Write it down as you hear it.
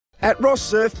At Ross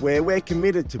Surfwear, we're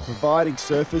committed to providing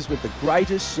surfers with the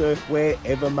greatest surfwear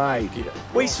ever made.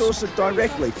 We source it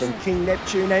directly from King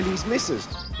Neptune and his missus,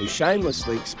 who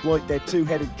shamelessly exploit their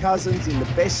two-headed cousins in the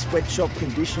best sweatshop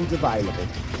conditions available.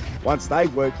 Once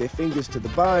they've worked their fingers to the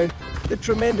bone, the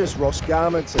tremendous Ross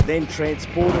garments are then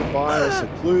transported via a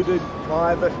secluded,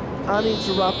 private,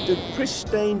 uninterrupted,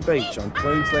 pristine beach on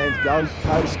Queensland's Gold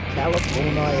Coast,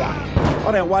 California.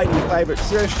 On our way to your favourite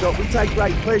surf shop, we take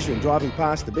great pleasure in driving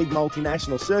past the big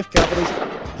multinational surf companies,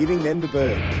 giving them the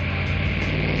bird.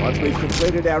 Once we've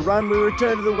completed our run, we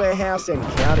return to the warehouse and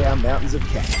count our mountains of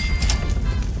cash.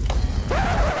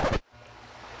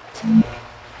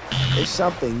 There's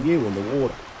something new in the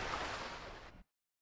water.